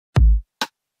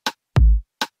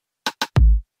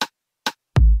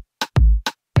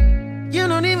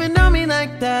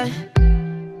like that?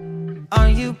 Are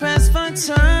you pressed for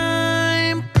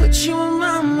time? Put you in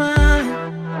my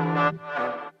mind.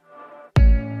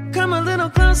 Come a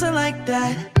little closer like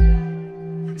that.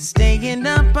 Staying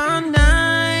up all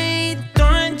night,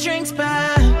 throwing drinks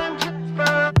back.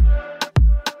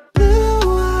 Blue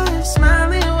eyes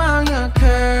smiling while you're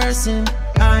cursing.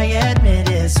 I admit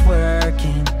it's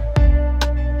working.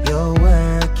 You're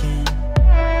working.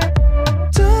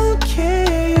 Don't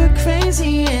care, you're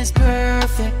crazy, it's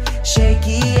perfect.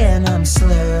 Shaky and I'm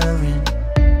slurring,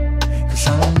 'cause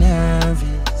I'm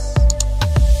nervous.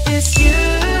 It's you.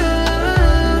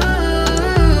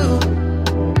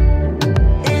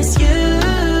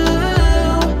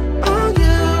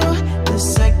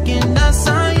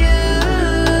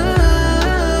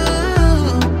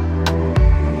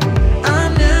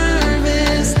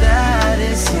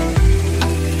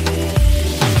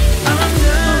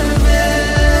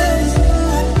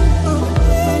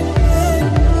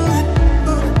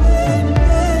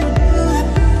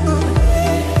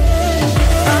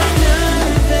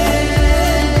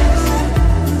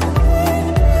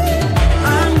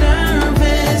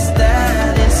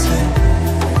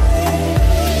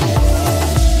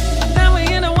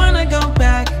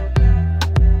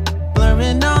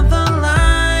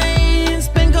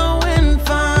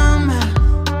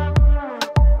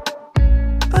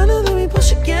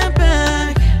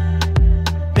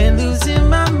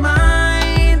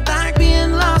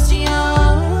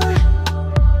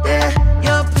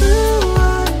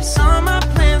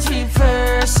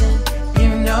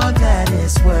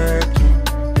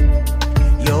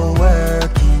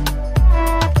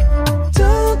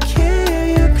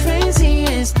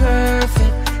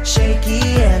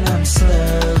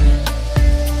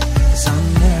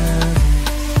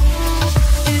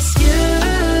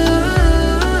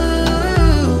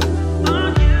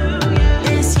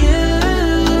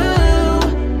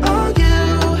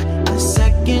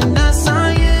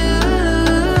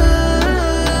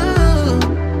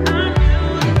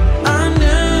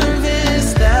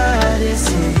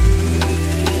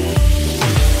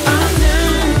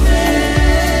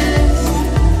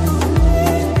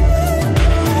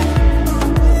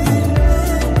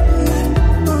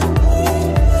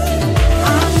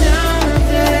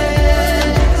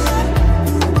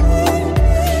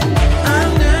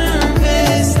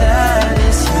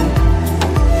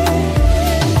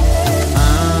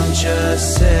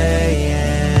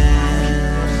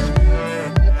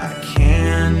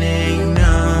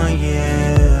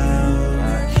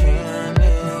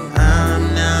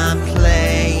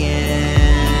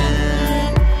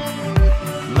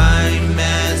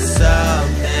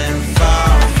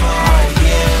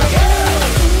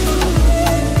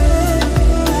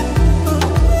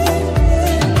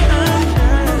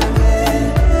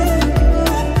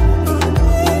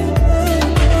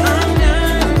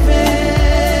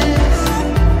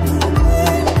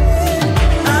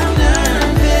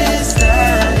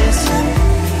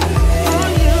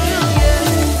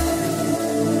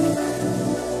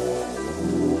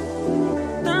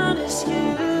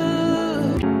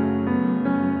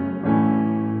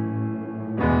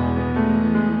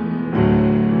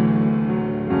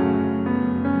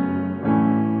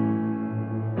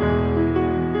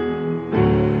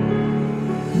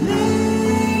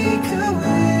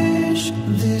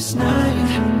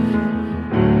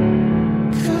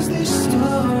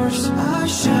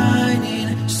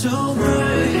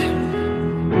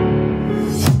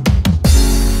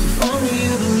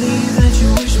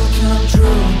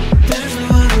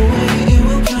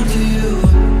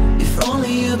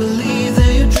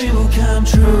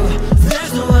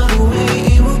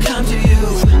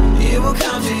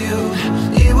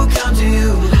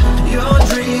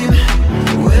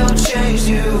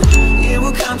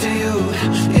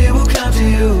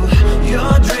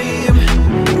 Your dream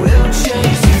will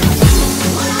chase you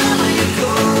wherever you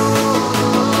go.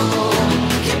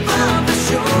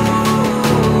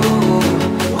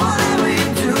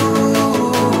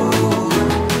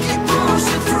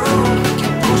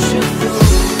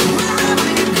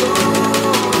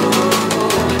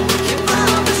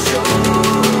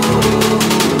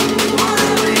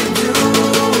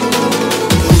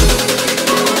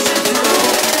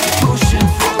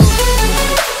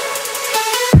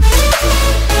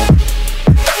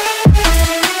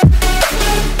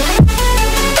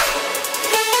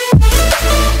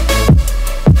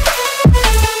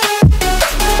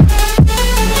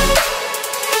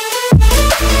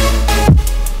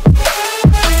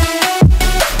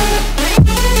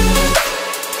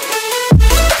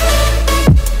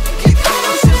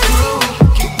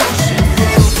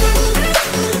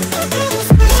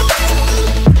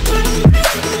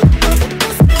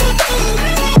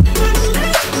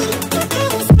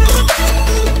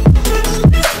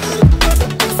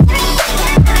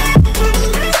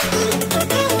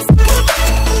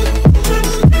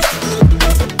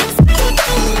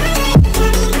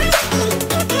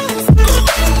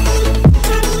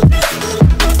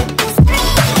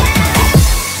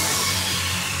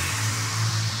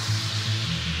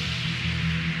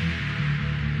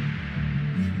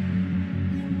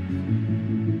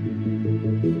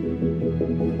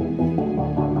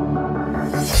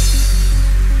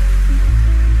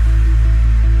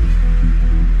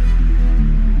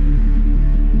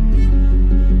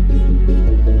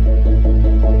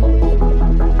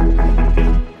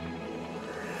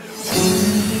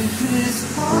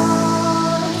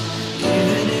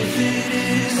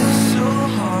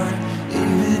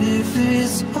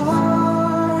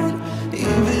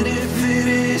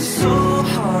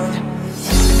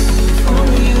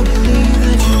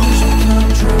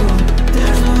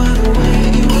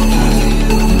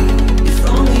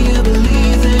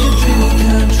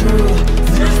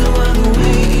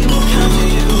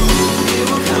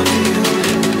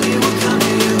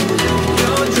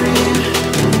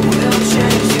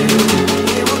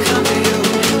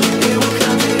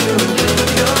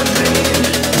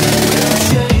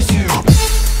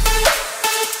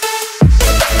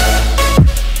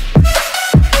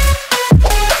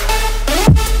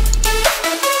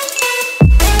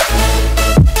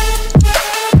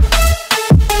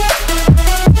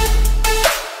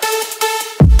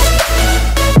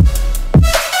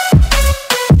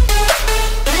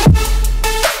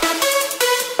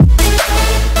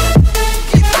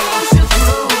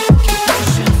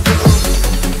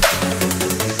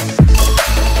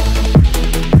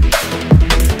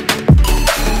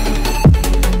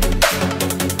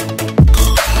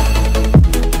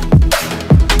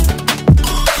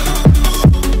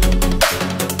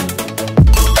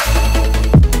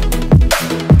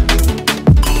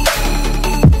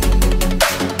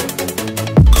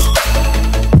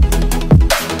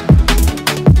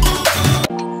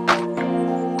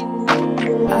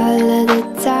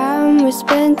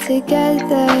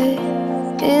 together.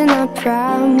 In our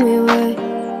prime we were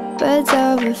birds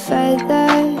of a feather,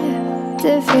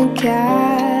 different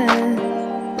kind.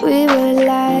 We were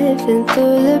laughing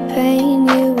through the pain.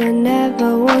 You were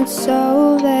never once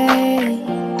so vain.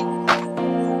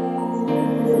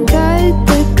 Cut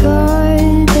the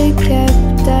cord that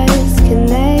kept us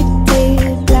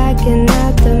connected, blacking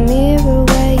out the mirror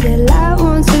where your light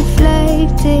once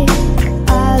reflected.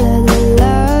 All of the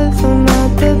love from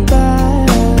up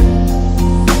above,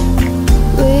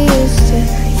 we used to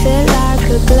feel like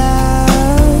a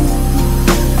glove.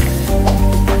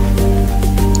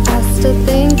 I still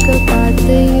think about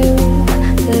the you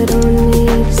that only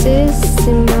exists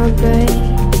in my brain.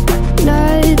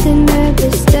 Nothing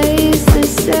ever stays the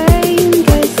same.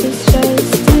 Guess it's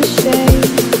just a shame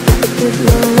with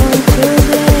no one to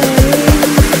blame.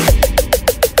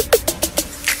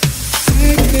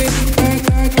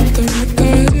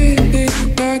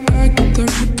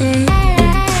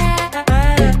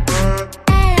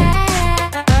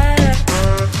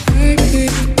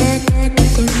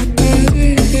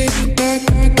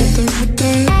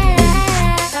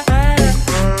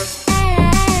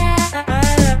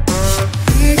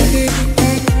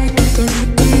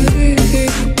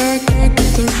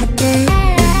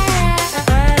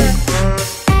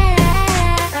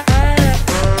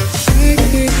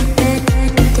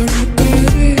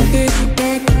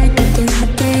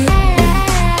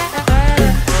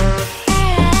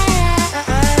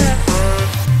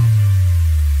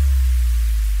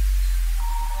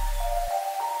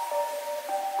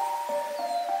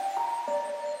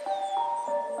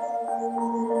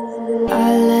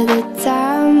 All of the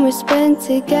time we spent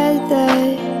together.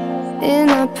 In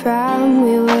our prime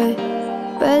we were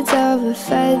birds of a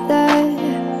feather,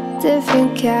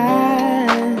 different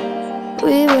kind.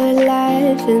 We were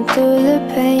laughing through the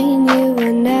pain. You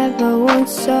were never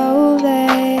once so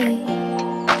vain.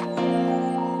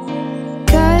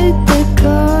 Cut the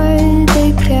cord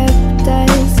that kept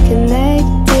us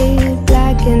connected,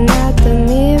 blacking out the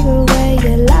mirror where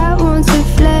your light once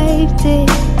reflected.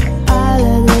 All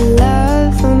of the love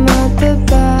from up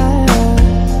above,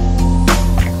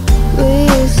 we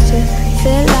used to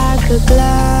feel like a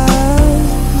glove.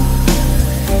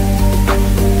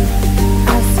 I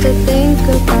still think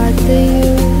about the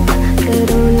you that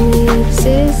only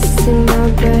exists in my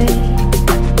brain.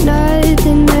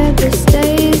 Nothing ever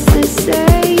stays the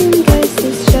same. Guess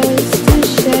it's just a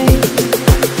shame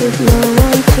with no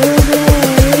one to blame.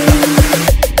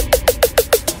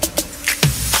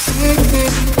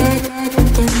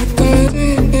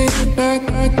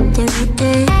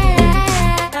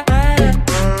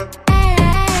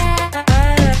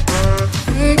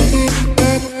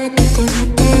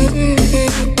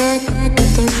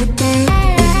 Back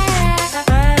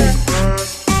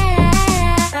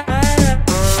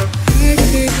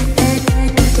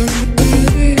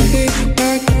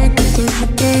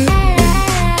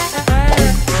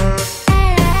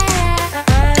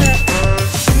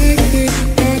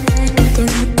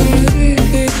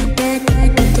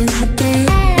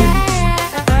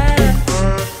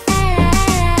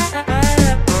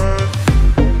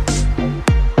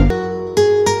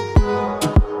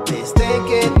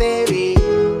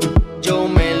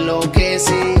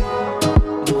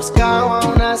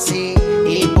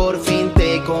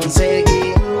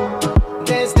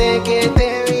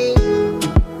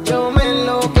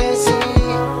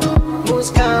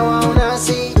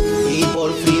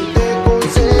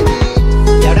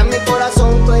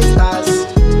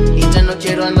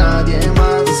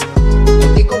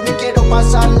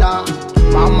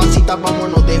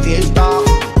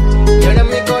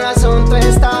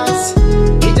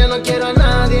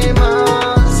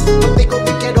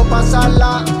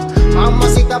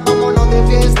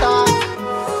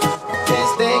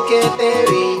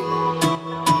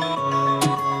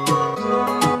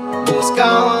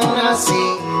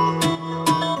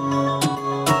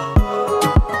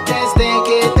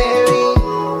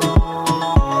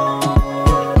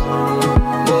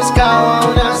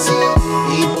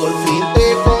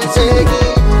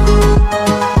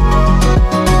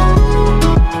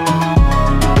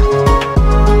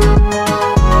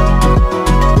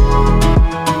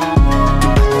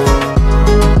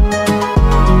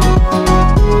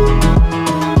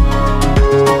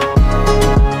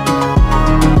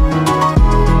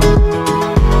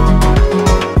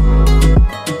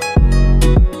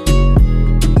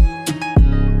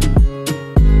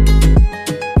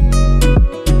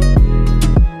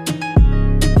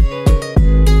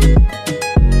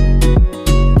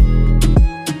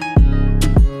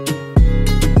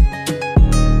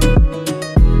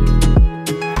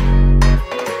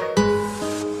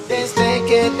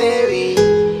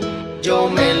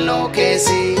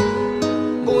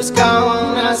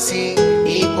Buscaba una así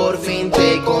y por fin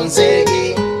te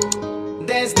conseguí.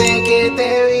 Desde que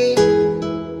te vi,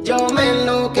 yo me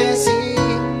enloquecí.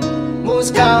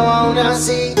 Buscaba una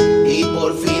así y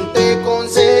por fin te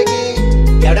conseguí.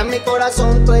 Y ahora en mi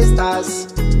corazón tú estás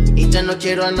y ya no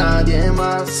quiero a nadie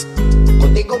más.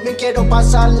 Contigo bien quiero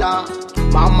pasarla,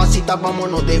 mamacita,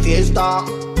 vámonos de fiesta.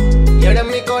 Y ahora en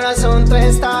mi corazón tú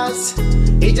estás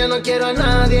y ya no quiero a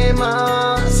nadie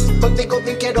más. Contigo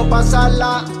bien quiero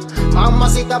pasarla,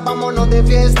 mamacita, vámonos de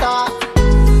fiesta.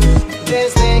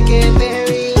 Desde que te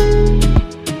vi,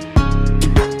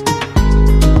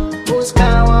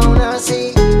 buscaba una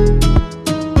así.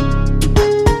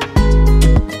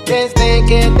 Desde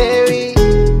que te vi,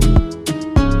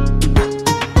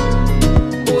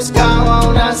 buscaba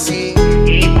una así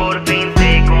y por fin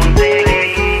te conseguí.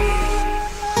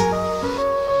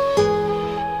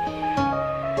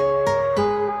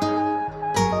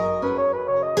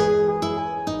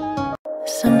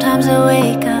 Sometimes I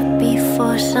wake up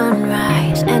before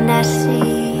sunrise and I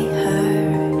see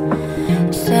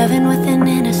her 7 with an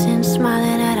innocent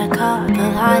smiling at a cup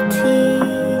of hot tea,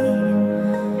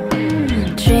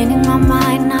 training my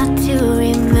mind not to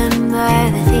remember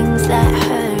the things that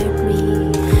hurt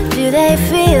me. Do they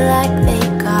feel like they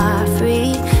got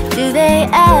free? Do they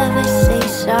ever say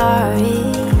sorry?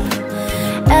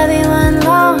 Everyone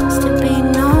longs to be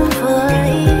known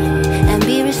fully and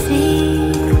be received.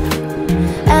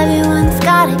 Everyone's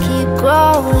gotta keep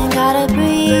growing, gotta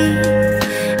breathe,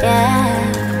 yeah.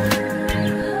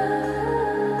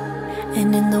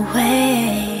 And in the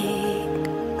wake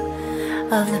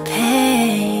of the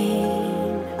pain,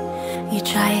 you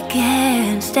try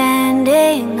again,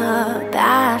 standing up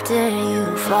after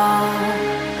you fall.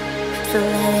 So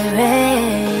let it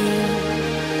rain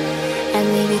and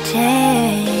leave your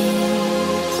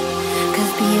chains,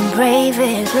 'cause being brave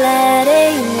is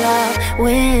letting love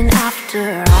win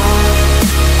after all.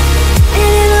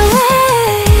 And in the wake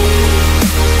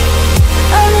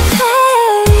of the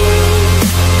pain,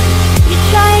 you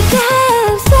try again,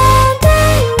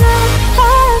 standing up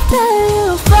after you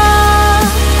fall.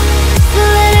 So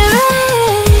let it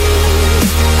rain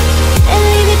and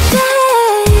leave your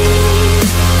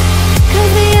chains,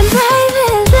 'cause being brave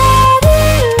is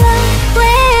letting love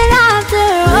win after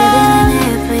all. Living an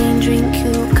airplane, drink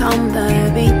cucumber,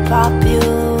 be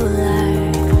popular.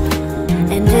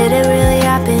 And did it really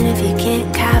happen if you can't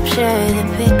capture the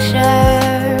picture?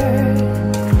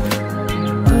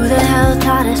 Who the hell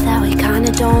taught us that we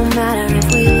kinda don't matter if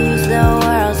we lose the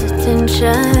world's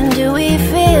attention? Do we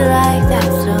feel like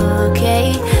that's okay?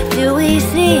 Do we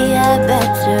see a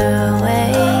better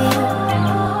way?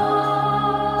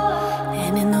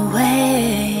 And in the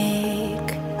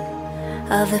wake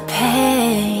of the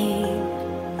pain,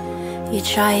 you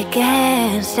try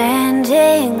again,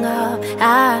 standing up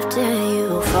after you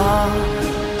fall.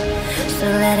 So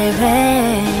let it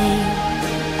rain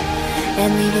and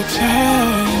leave your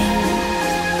chains,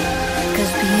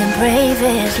 'cause being brave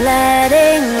is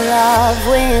letting love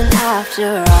win after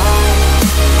all.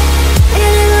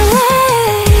 And in the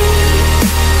wake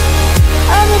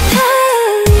of the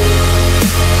pain,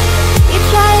 you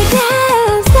try again,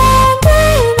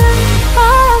 standing up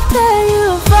after you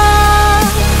fall.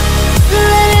 So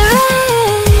let it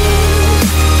rain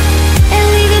and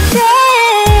leave your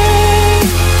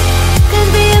chains, 'cause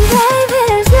being brave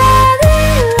is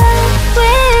letting love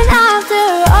win after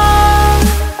all.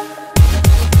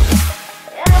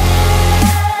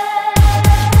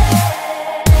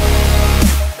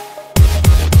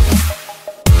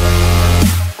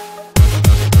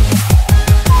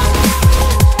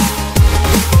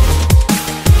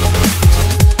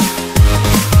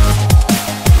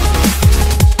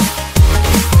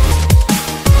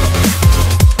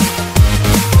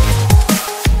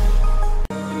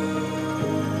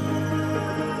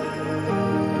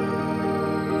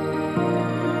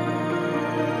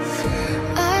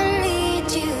 I'll lead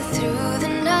you through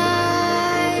the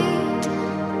night.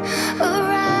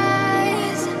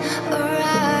 Arise,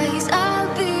 arise, I'll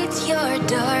beat your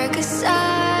darkest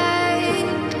side.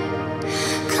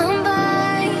 Come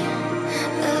by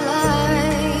the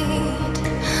light.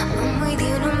 I'm with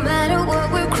you no matter what,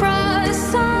 we'll cross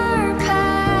our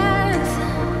path.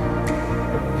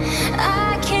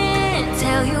 I can't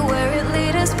tell you where it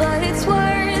leads us, but it's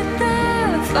worth the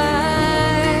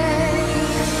fight.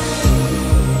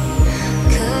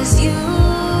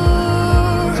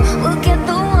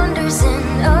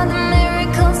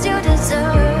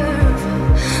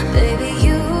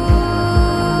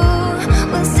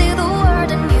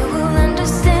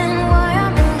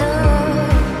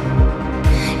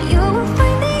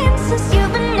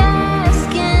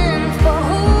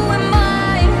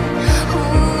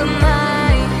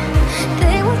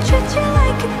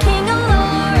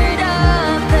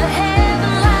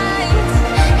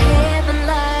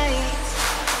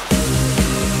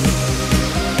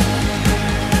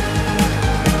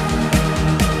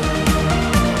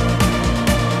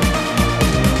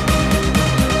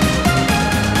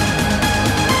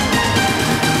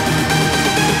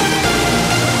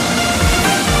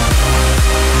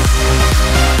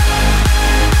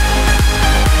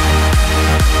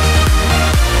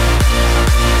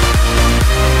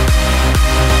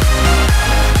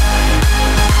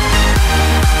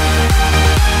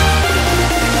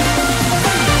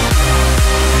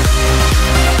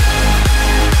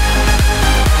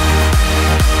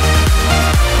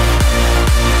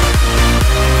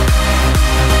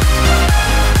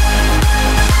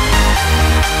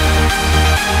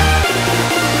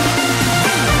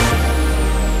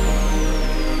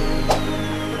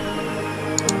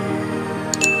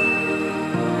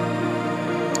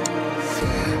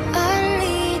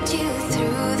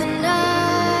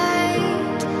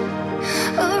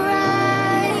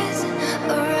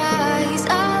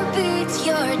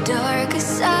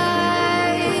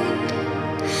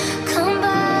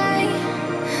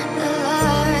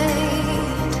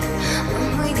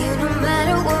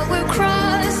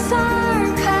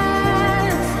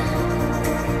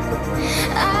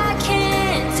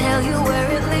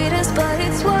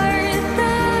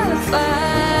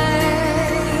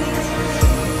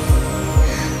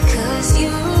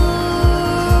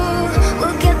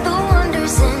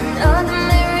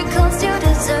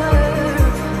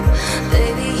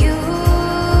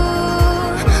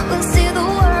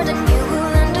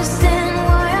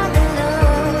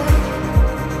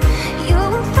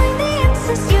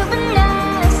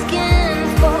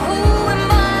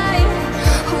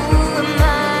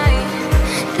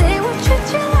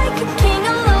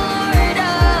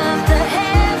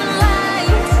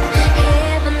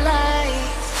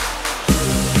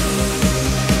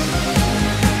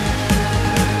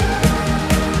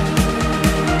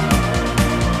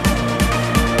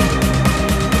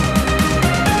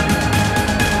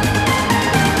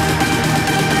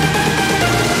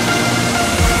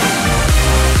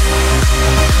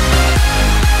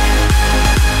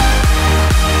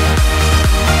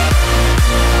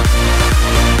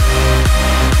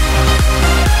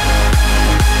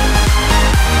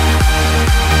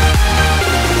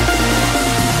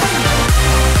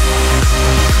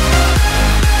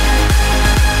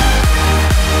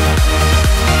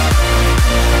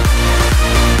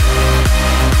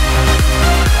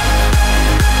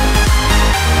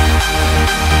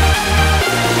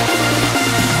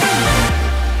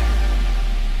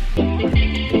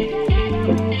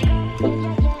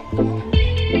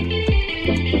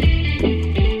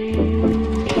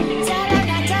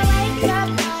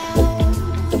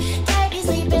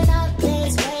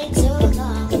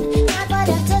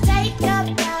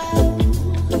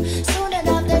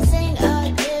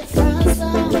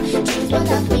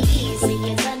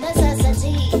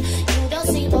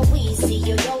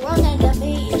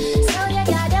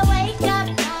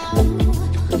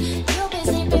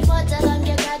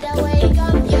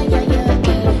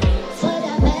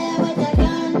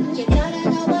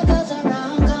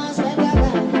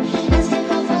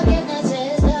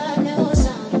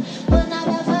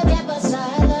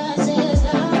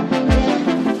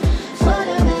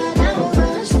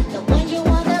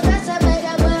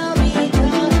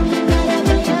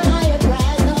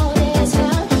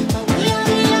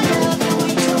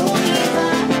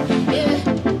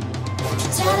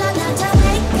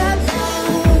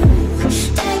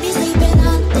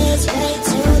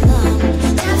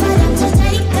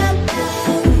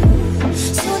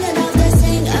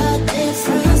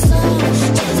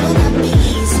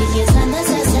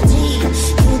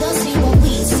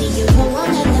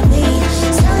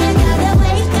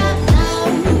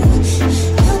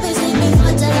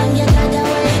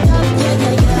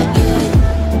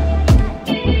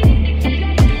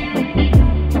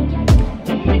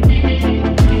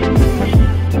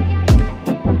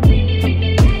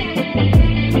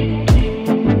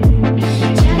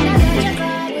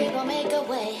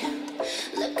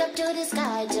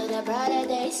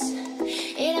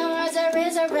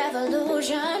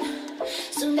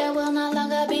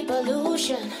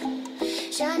 ocean,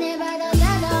 shining brighter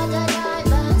than all the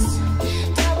diamonds.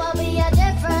 There will be a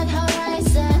different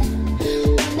horizon.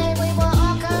 One day we will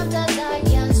all come to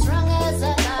Zion, strong as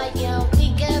a lion.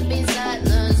 We can be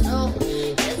silenced. No,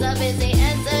 there's a busy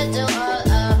answer to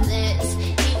all of this.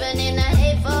 Even in a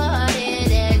hateful heart,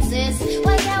 it exists.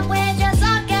 Why can't we just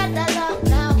all get along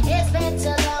now? It's been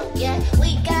too long, yeah. We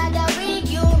gotta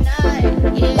reunite,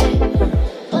 yeah.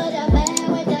 Put a man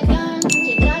with a gun.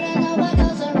 You gotta know what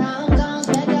goes around comes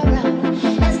back around.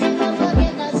 Asking for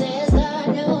forgiveness is the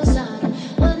new song.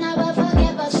 We'll never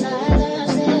forget, but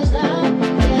silence is loud,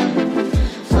 yeah.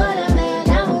 For the man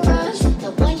who runs, the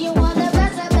one you want the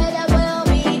best, I bet I will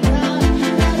be proud.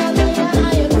 Gotta be a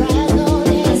higher ground, no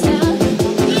discount.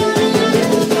 The only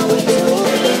other going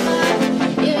to be mine,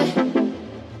 yeah.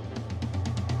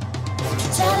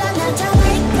 Tell her not to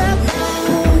wake up now.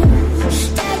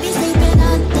 They be sleeping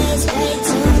on this way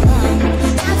too long.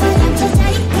 Time for them to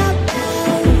take a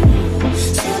bow.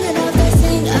 Soon enough they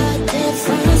sing a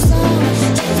different song.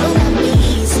 Change will not be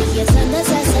easy, it's a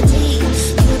necessity.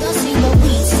 You don't see what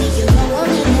we see, you know we're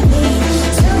meant to be.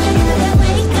 So you gotta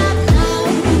wake up now.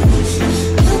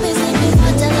 You've been sleeping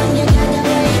for too long, you gotta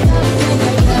wake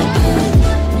up,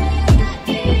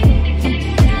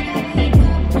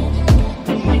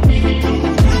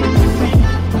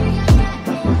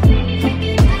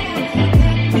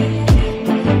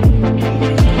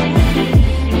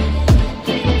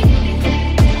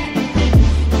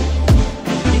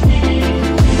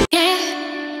 Yeah,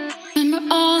 remember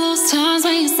all those times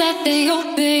when you said that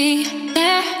you'll be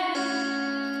there.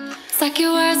 It's like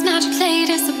your words magically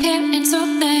disappear into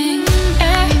thin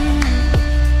air.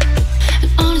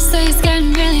 And honestly, it's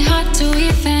getting really hard to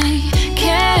even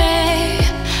care.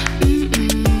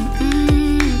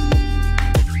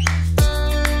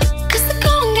 Cause the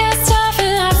going gets tough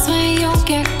and that's when you'll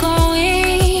get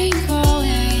going.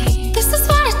 This is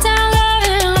what I down love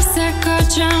and I said good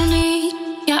journey.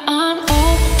 Yeah, I'm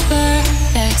over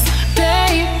this,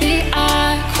 baby, I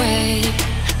quit.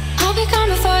 I'll be gone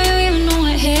before you even know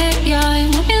it hit ya. It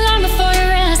won't be long before you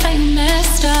realize that you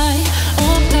messed up.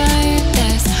 Over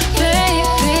this,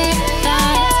 baby,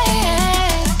 that's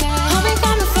it. I'll be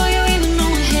gone before you even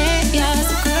know it hit ya.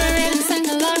 So good riddance and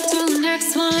good luck to the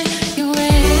next one you with.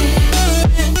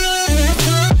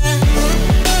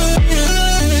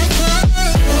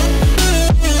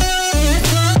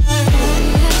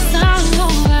 Sound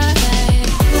over, babe.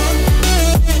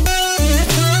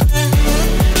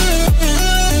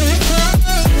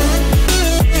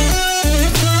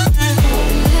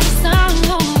 Sound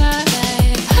over,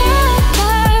 babe.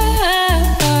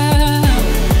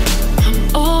 I'm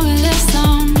over this,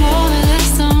 I'm over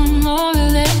this, I'm over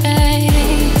this.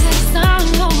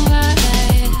 Sound over,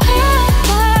 babe.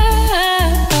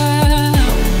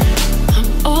 I'm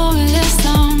over this,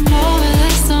 I'm over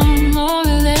this, I'm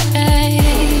over this.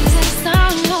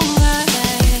 Sound over,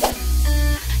 babe.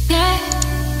 Yeah,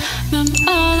 remember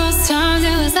all those times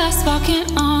it was us walking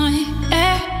on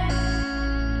air.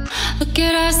 Look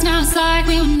at us now, it's like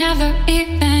we were never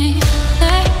even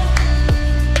there.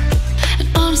 And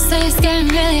honestly, it's getting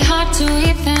really hard to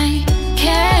even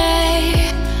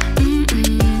care.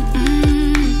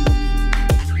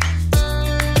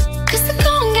 Cause the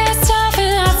going gets tough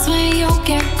and that's when you'll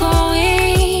get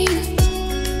going.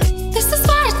 This is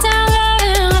what I down love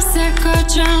and I said good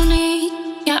journey.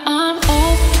 Yeah, I'm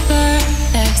over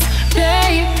this,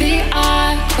 baby,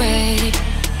 I quit.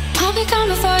 I'll be gone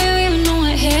before you even know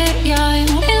it hit ya. It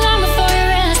won't be long before you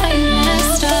realize that you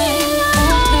messed up.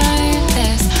 Over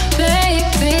this,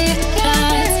 baby,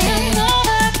 that's it.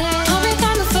 I'll be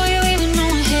gone before you even know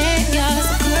it hit ya.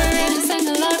 So good riddance and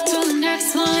good luck to the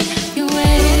next one you with.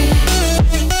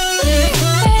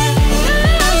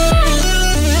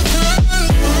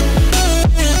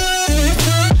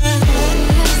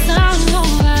 Sound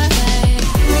over, babe.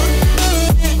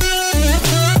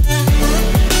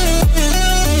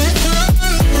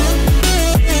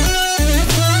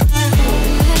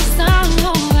 Sound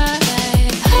over,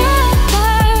 babe.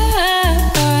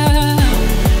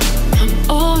 I'm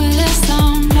over this,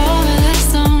 I'm over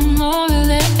this, I'm over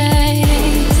this.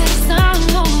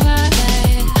 Sound over,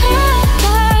 babe.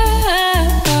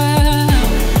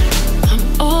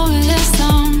 I'm over this,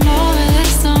 I'm over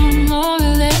this, I'm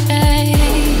over this.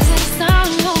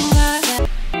 Sound over, babe.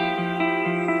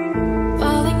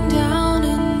 Falling down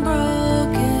and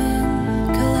broken,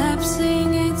 collapsing,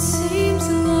 it seems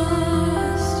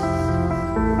lost.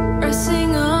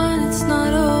 Pressing on, it's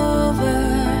not over.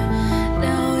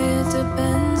 Now it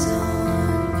depends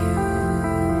on you.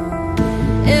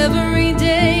 Every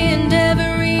day and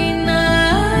every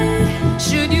night,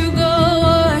 should you go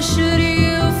or should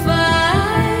you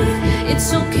fight?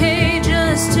 It's okay,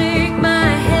 just take my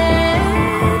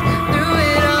hand through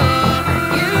it all.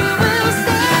 You will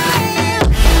stay.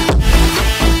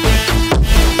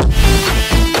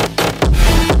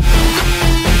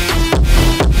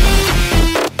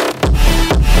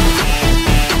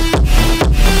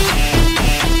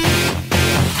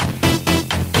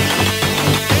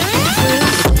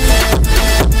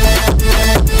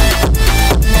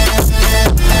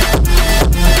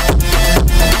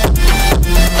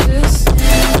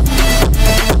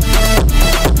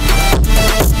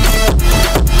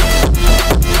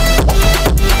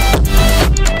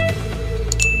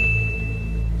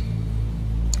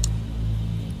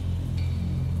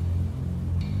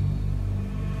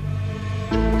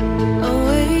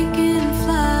 Awake and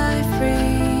fly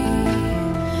free,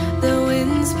 the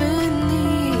winds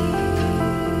beneath,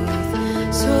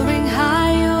 soaring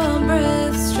high, your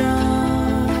breath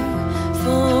strong.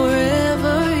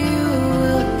 Forever you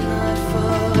will not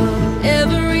fall.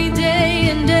 Every day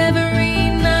and every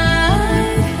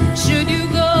night, should you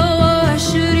go or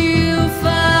should you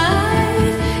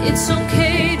fight, it's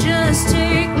okay, just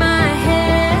take my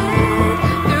hand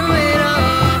through it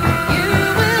all. You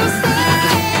will stay.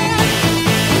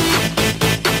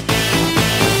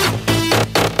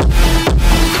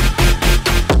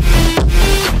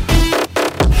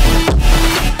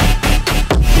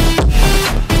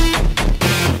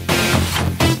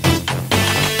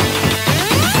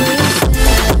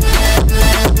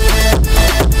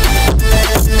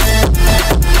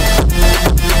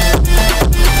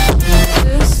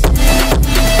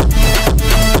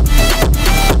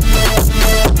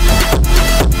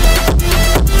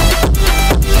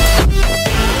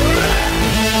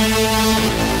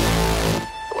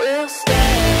 We'll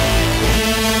stay.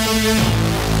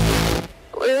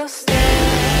 We'll stay.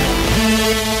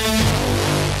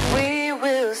 We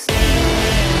will stay.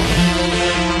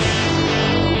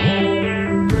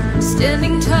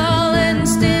 Standing tall and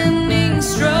standing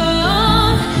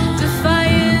strong,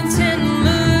 defiant and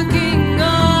looking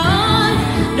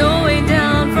on. No way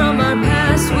down from our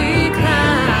past we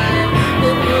climb.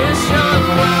 We'll push on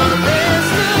while there's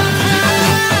still time.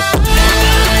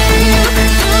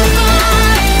 To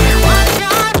fight, watch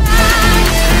our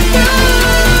backs through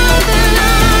the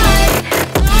night.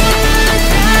 Don't look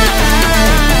down.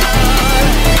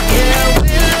 Yeah,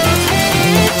 we'll take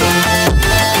flight.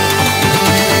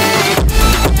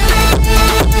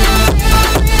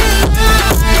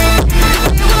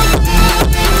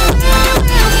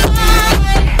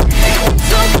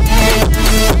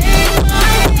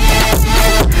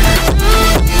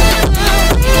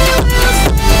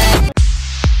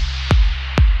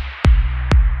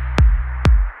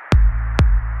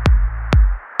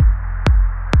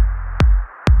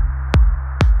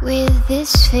 With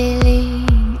this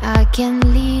feeling I can't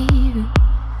leave.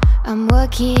 I'm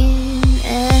walking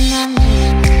and I'm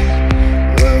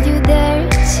dreaming. Will you dare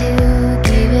to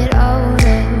give it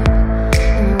over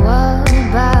and walk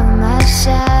by my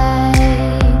side?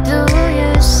 Do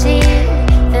you see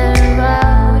the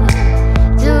road?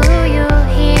 Do you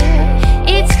hear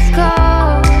its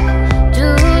call? Do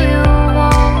you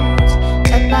want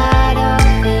a part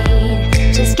of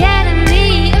it? Just getting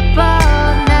me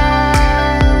above now.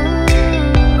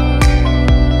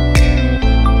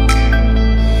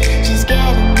 Just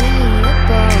getting me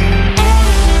above.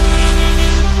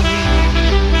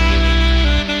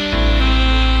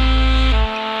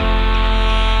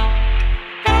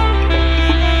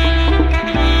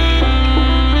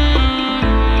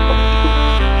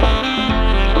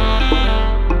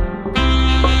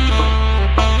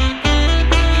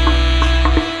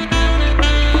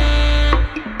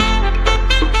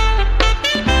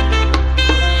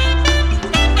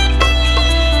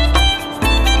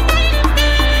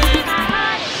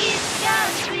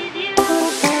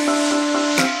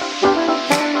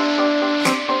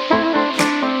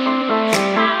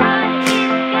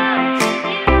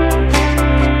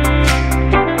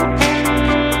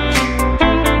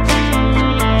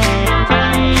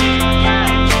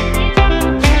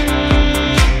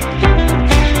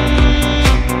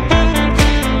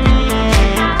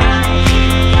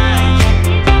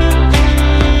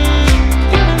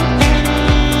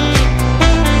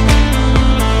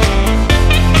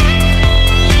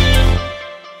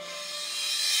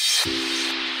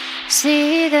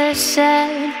 See the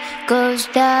sun goes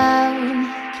down,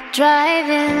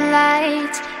 driving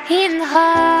lights in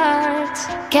hearts,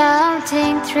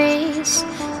 counting trees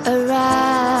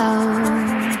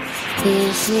around.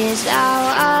 This is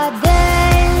our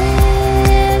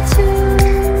day to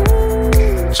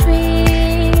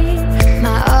dream.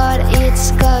 My heart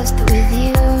it's cursed with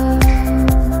you.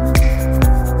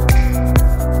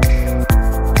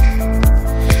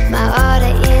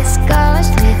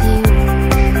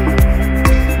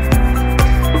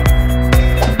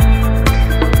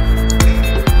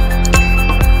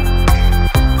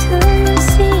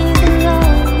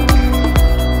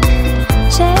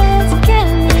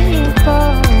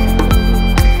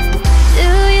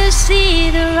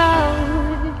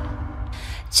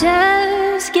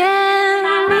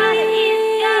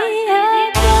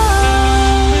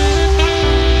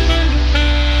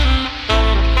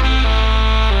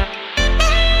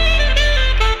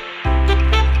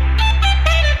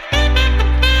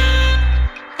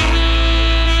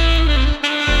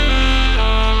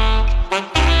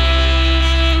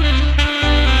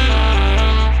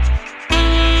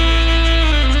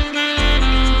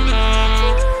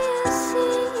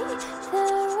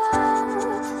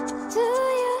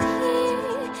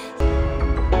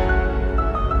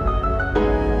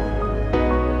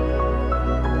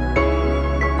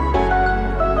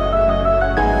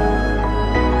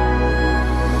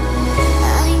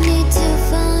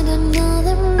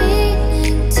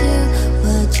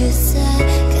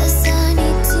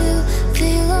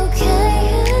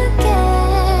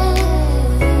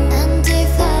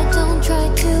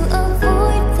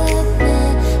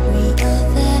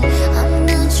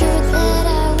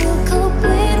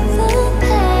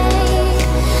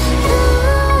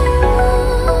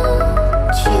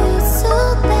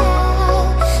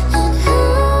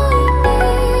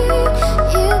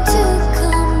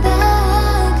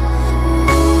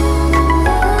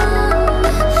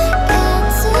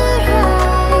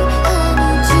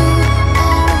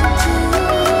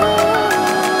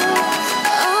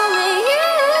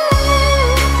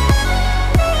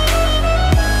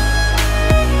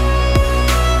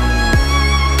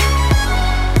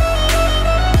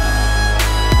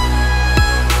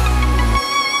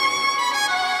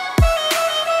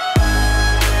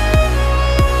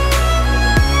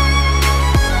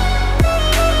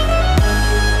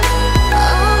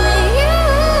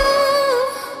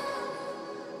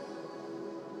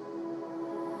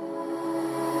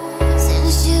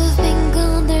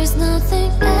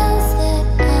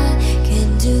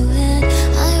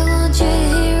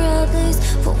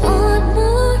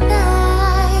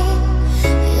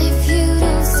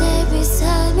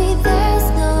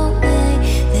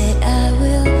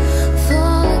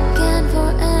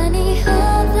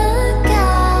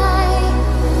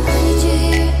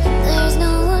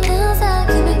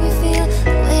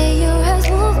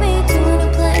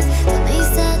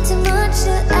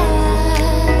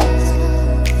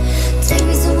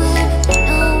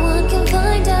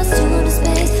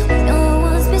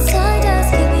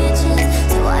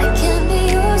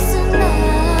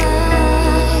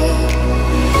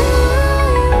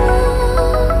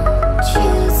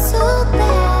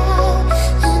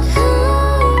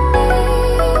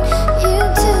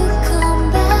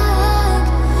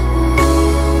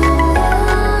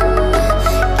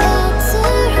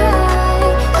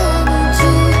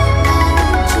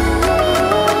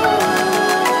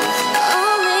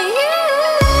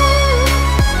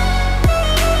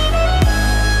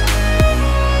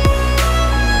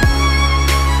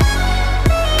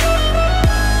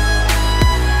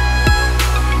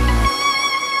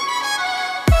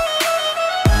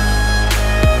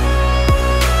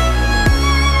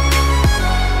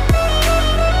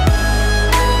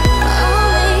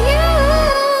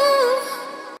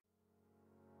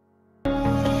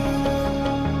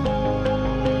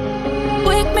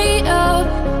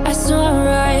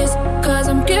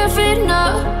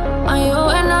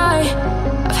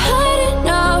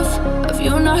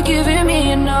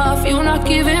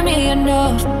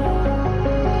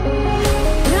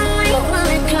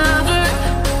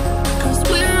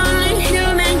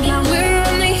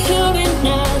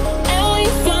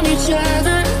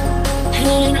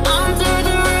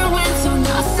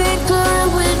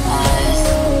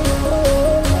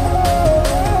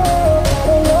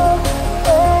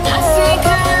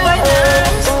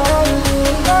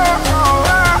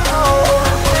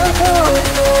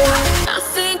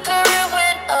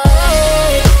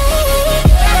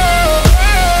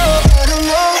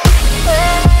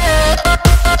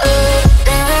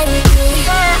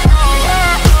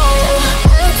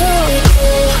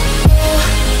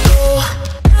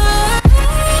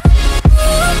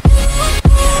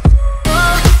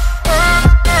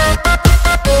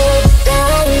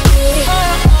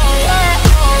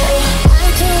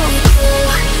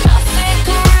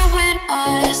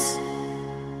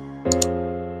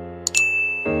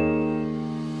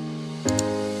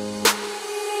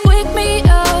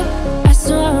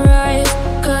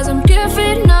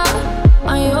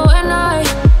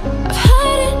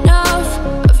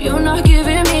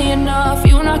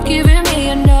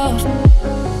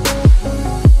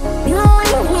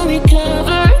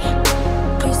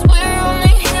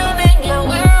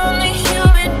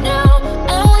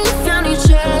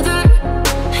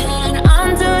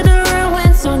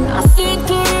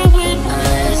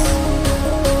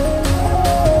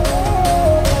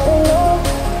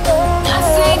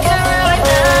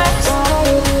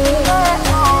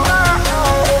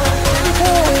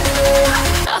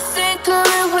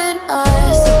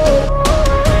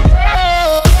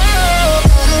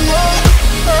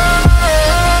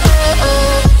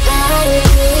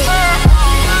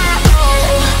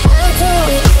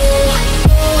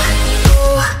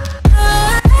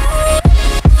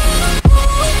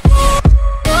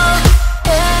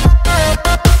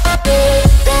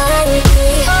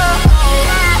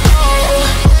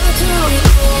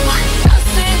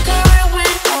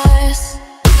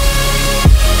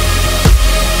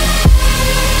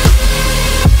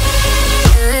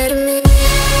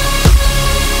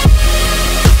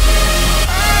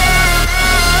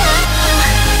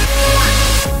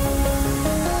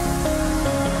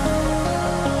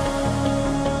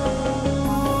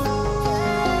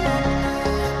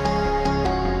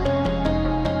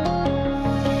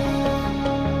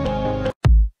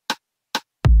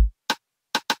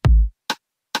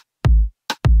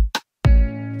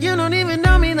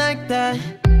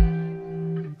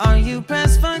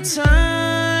 pressed for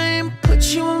time, put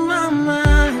you in my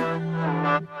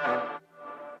mind.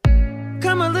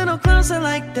 Come a little closer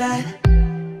like that.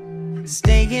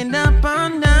 Staying up all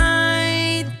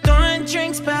night, throwing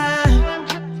drinks back.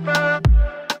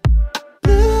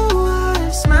 Blue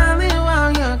eyes smiling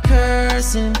while you're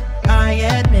cursing. I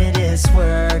admit it's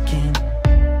working.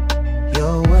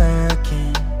 You're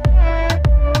working.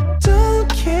 Don't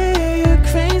care, you're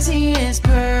crazy, it's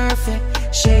perfect.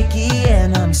 Shaky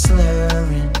and I'm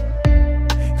slurring,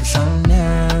 'cause I'm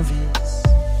nervous.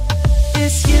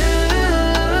 It's you.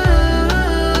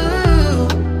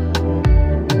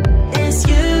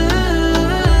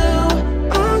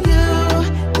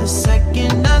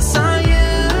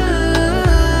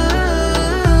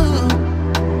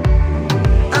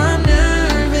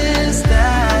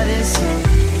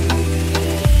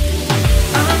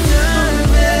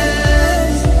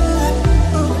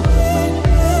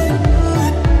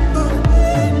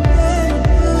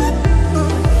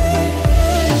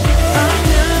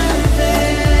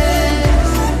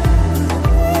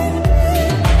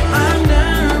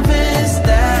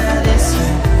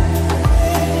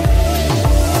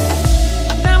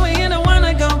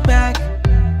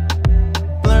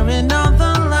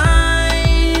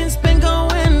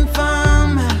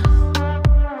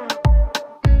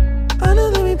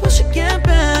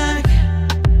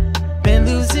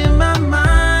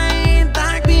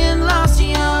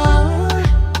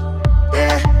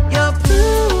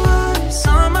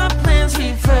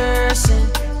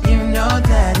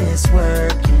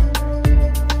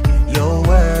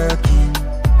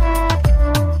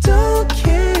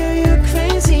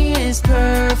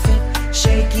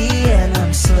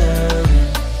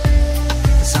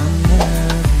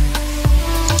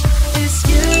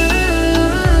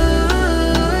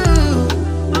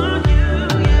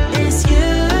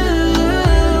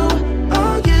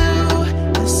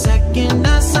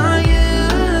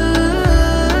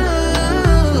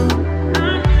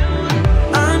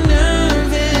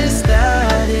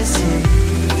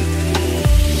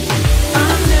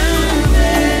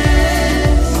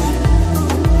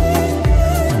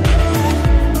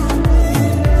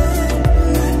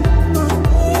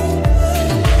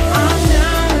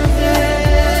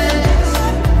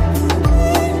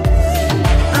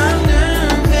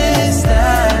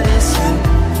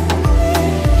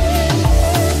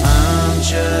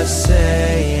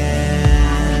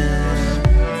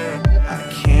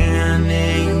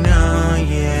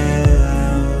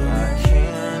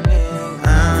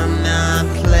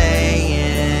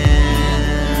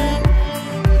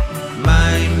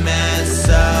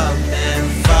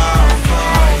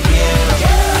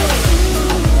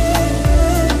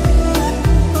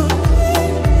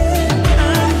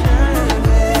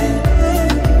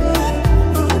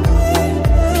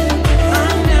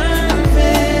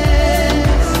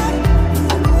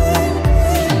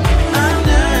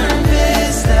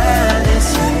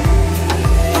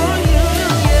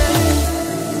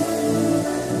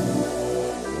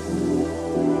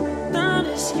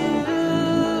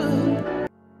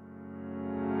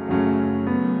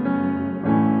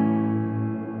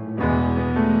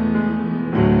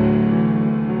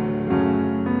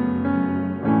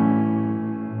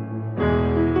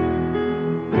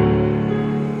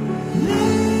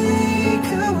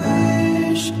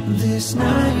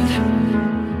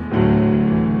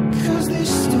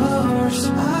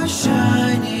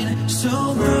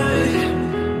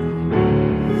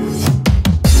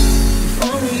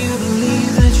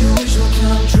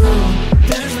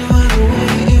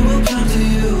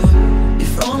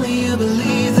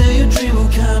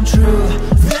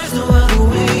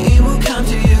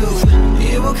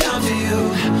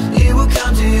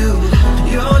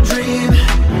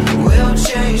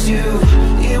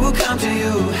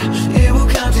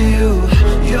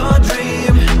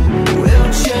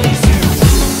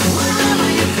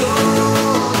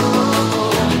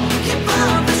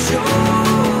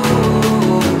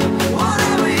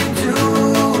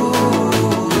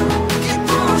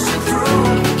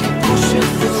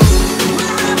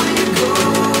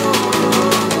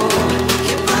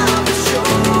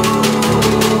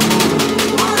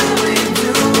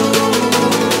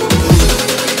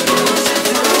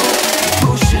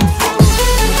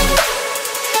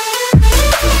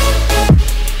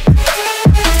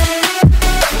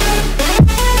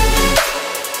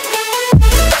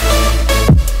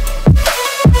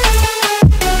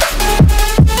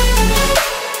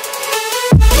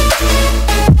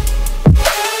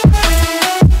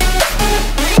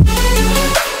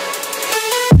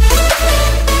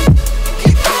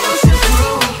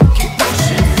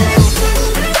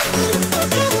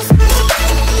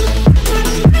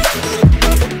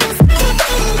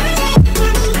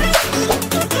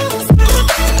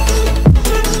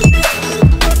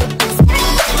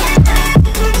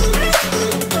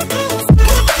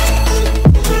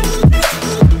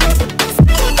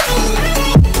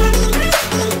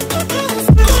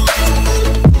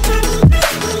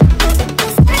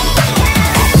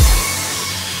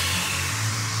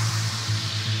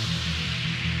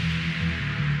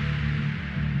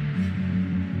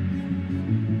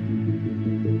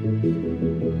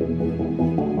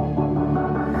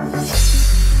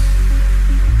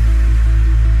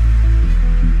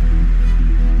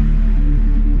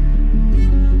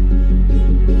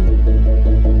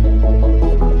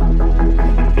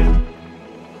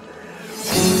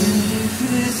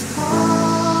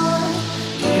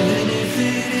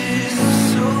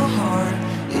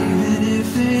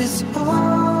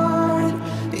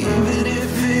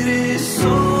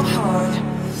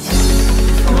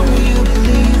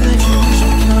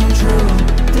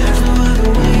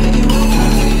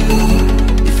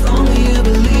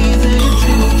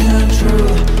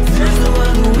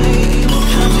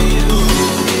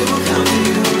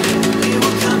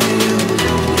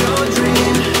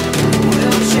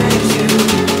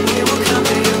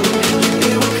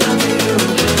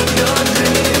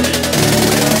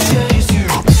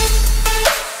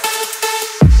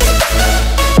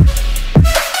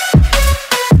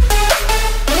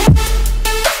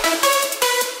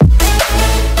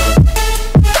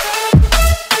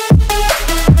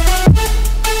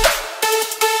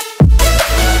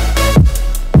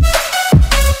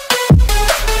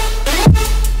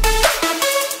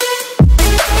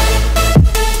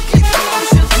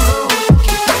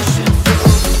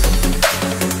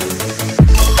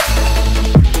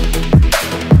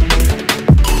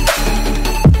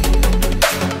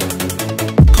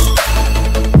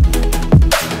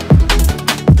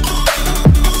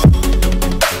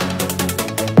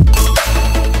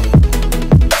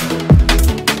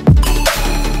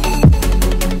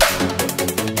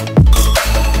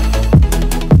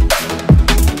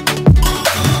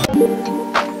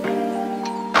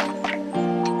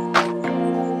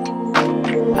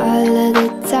 All of the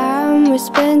time we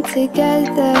spent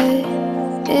together,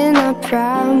 in our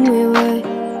prime we were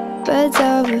birds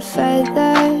of a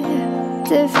feather,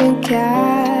 different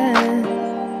kind.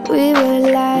 We were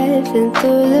laughing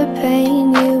through the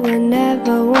pain, you were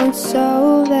never once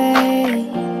over.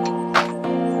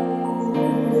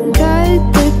 Cut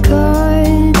the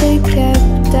cord that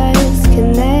kept us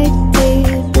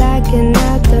connected, blacking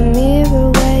out the mirror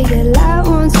where your light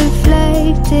once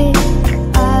reflected.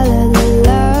 All of the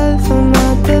love from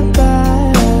up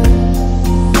above,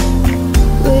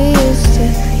 we used to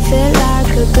feel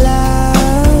like a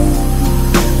glove.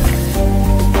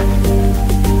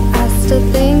 I still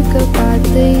think about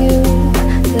the you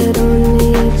that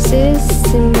only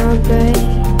exists in my brain.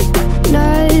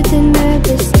 Nothing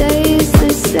ever stays the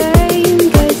same.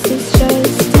 Guess it's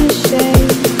just a shame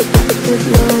with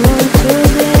no one to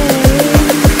blame.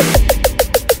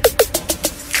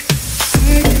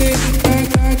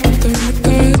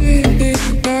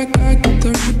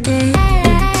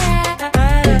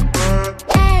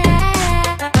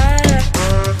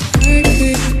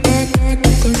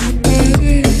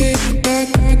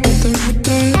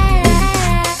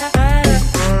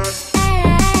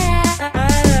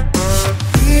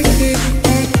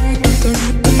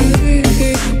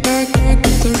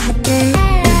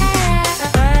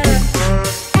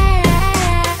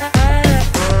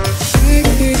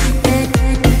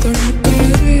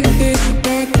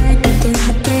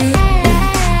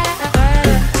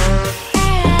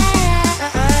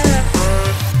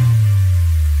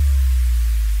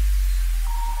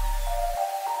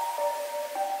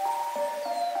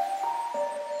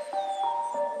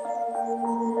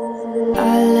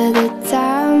 All of the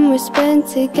time we spent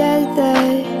together,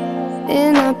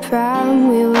 in our prime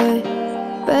we were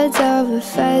birds of a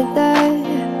feather,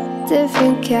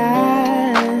 different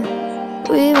kind.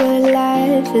 We were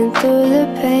laughing through the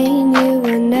pain, you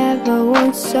were never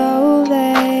once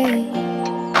over.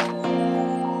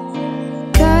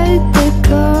 Cut the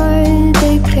cord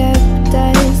that kept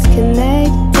us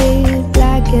connected,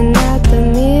 blacking out the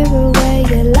mirror where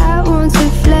your light once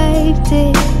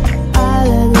reflected. All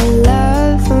of the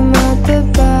love from up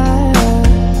above,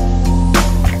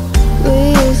 we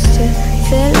used to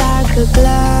feel like a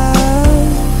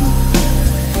glove.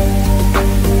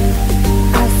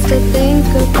 I still think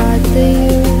about the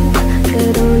you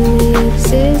that only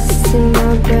exists in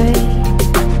my brain.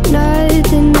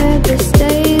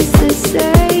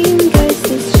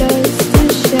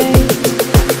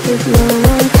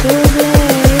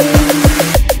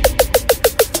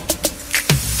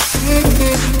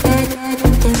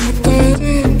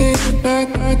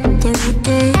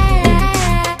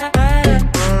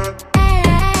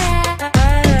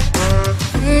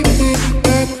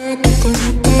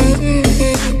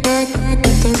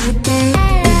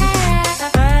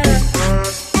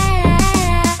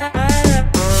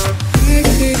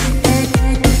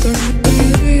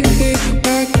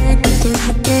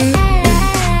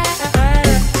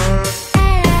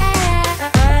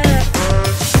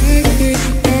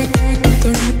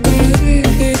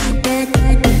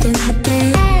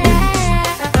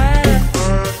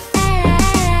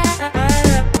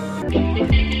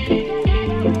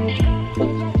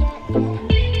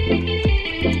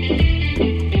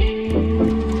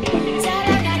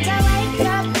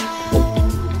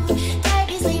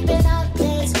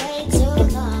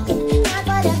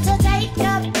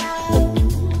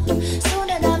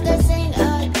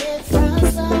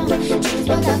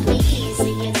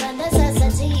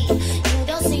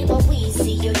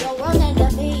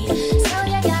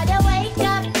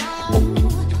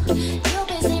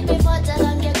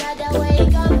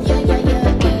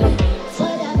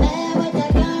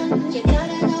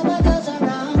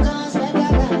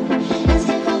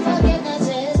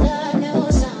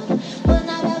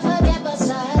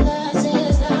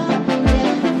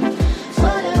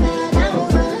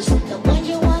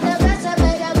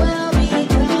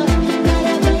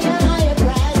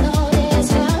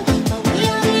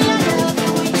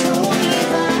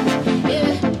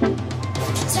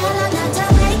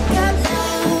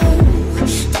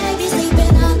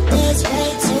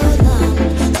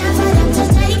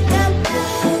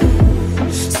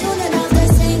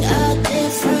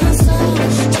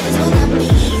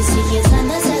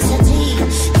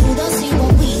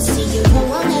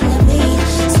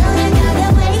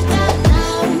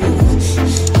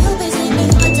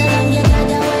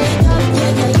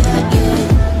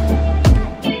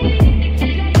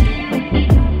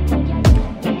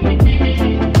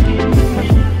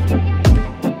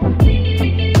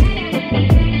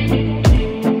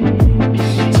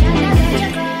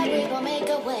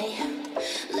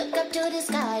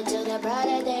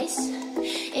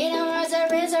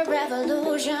 a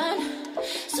revolution.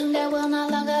 Soon there will no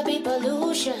longer be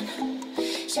pollution.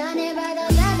 Shining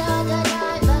brighter than all the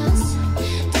diamonds.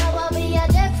 There will be a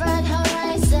different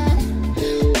horizon.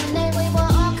 One day we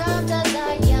will all come to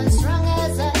Zion. Strong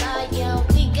as a lion,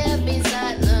 we can be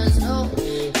silenced. No,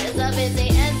 there's a busy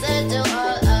answer to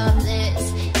all of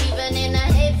this. Even in a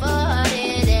hateful heart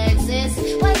it exists.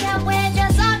 Why can't we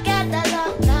just all get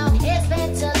along now? It's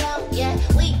been too long, yeah.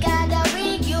 We gotta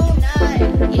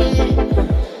reunite, yeah.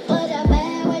 Put a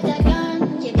man with a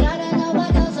gun. You gotta know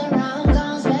what goes around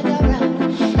comes back around.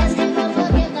 Asking for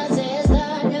forgiveness is the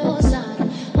new song.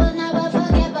 We'll never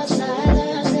forget, but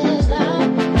silence is loud,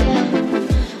 yeah.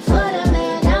 For the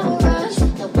man that will rush,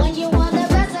 the one you want the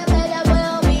rest of it, that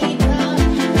will be crowned.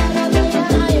 Never be a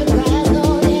higher ground, no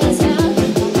discount.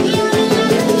 We only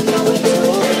have to go with you,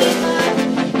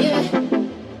 yeah.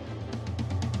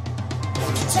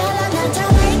 Tell her not to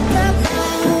wake up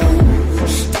now.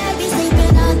 They be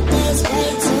sleeping on this way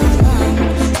too long.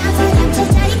 Time for them to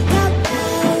take a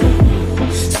bow.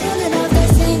 Soon enough they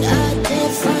sing a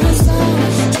different song.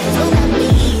 Change will not be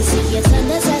easy, it's a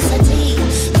necessity.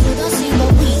 You don't see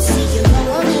what we see, you know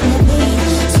what it will be.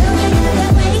 So you gotta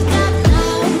wake up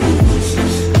now.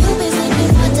 You be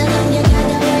sleeping for too long, you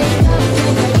gotta wake up.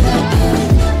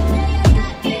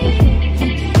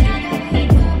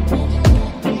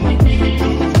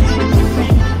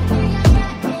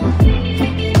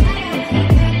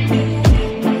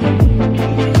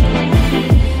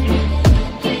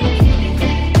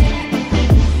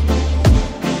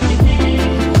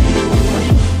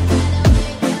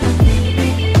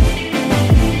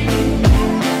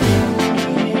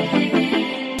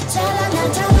 Tell her not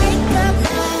to wake up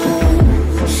now.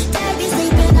 They be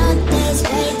sleeping on this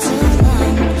way too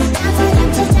long. Time for them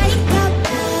to take a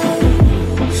bow.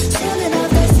 Soon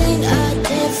enough they sing a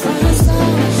different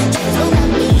song. Change will not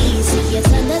be easy,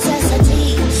 it's a necessity.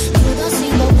 You don't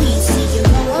see what we see, you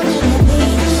know what it will be.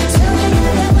 So you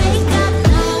gotta wake up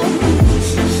now.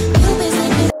 You be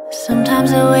sleeping. Sometimes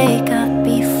I wake up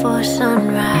before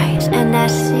sunrise and I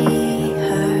see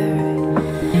her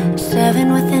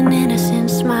 7 with an innocent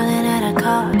smiling at a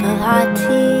cup of hot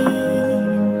tea.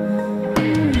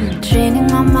 Training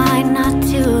my mind not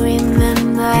to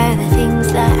remember the things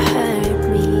that hurt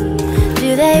me.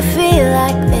 Do they feel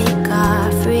like they got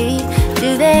free? Do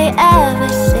they ever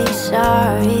say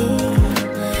sorry?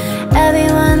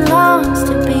 Everyone longs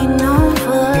to be known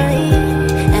fully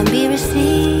and be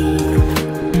received.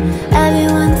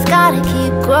 Everyone's gotta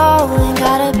keep growing,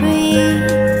 gotta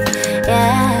breathe,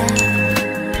 yeah.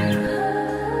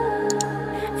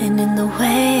 And in the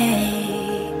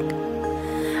wake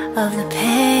of the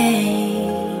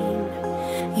pain,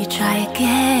 you try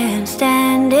again,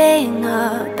 standing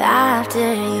up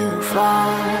after you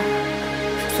fall.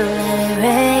 So let it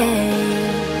rain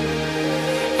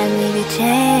and leave your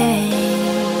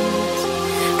chains.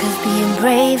 'Cause being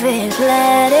brave is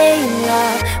letting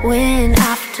love win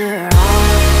after all.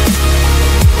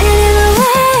 And in the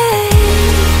wake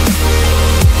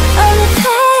of the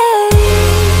pain,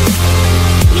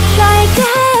 you try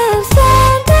again,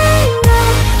 standing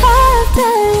up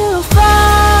after you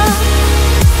fall.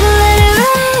 So let it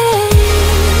rain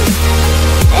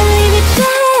and leave your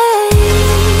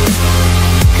chains.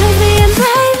 'Cause being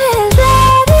brave is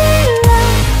letting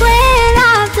love win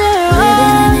after all.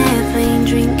 Living in an airplane,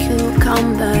 drink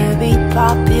cucumber, be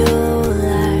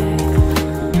popular.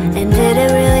 And did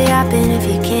it really happen if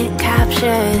you can't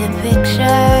capture the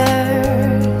picture?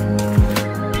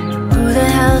 Who the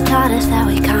hell taught us that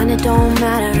we kinda don't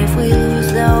matter if we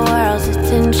lose the world's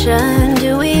attention? Do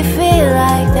we feel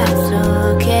like that's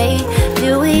okay? Do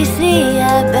we see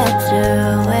a better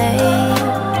way?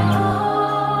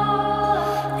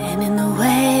 And in the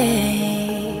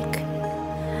wake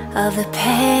of the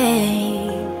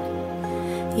pain,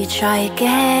 you try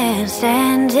again,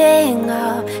 standing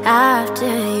up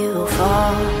after you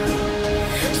fall.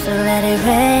 So let it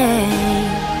rain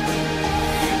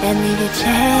and leave your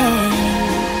chains.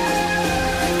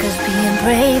 'Cause being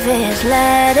brave is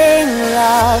letting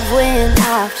love win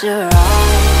after all.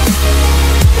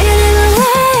 And in the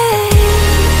way